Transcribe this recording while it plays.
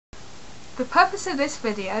The purpose of this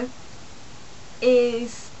video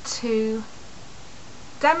is to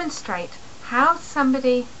demonstrate how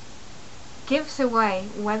somebody gives away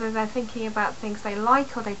whether they're thinking about things they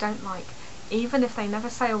like or they don't like, even if they never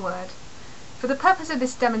say a word. For the purpose of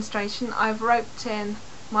this demonstration, I've roped in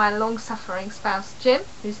my long-suffering spouse Jim,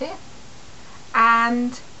 who's here,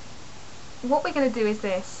 and what we're going to do is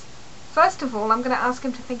this. First of all, I'm going to ask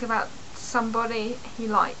him to think about somebody he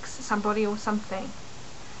likes, somebody or something,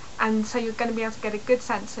 and so you're going to be able to get a good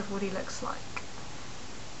sense of what he looks like.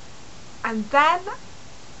 And then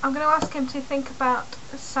I'm going to ask him to think about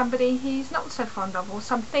somebody he's not so fond of, or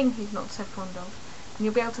something he's not so fond of, and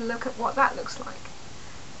you'll be able to look at what that looks like.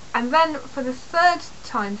 And then for the third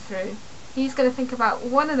time through, he's going to think about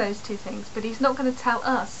one of those two things, but he's not going to tell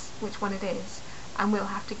us which one it is, and we'll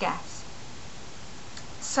have to guess.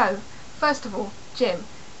 So, first of all, Jim,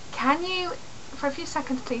 can you, for a few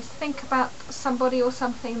seconds please, think about somebody or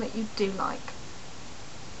something that you do like?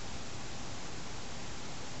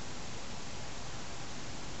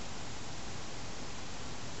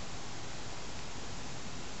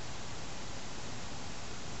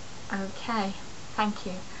 Okay, thank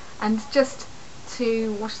you. And just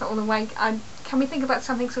to wash that all away, can we think about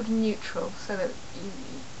something sort of neutral, so that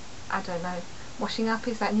I don't know, washing up,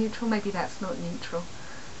 is that neutral? Maybe that's not neutral.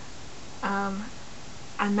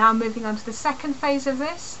 And now moving on to the second phase of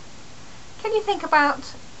this, can you think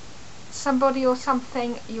about somebody or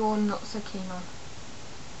something you're not so keen on?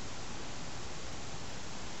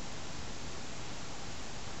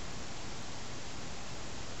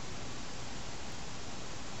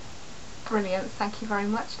 Brilliant, thank you very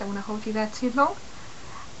much. Don't want to hold you there too long.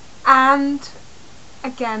 And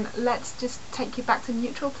again, let's just take you back to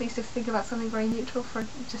neutral. Please just think about something very neutral for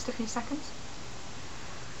just a few seconds.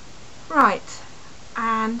 Right,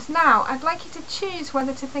 and now I'd like you to choose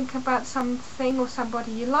whether to think about something or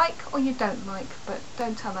somebody you like or you don't like, but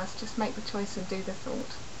don't tell us, just make the choice and do the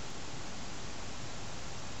thought.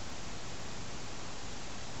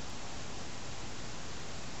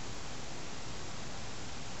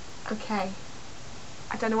 Okay,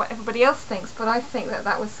 I don't know what everybody else thinks, but I think that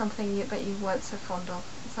that was something that you weren't so fond of.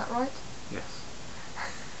 Is that right? Yes.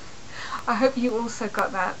 I hope you also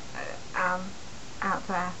got that out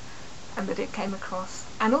there, and that it came across.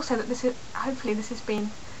 And also that hopefully this has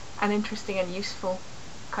been an interesting and useful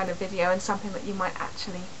kind of video, and something that you might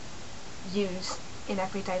actually use in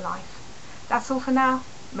everyday life. That's all for now.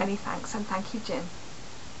 Many thanks, and thank you, Jim.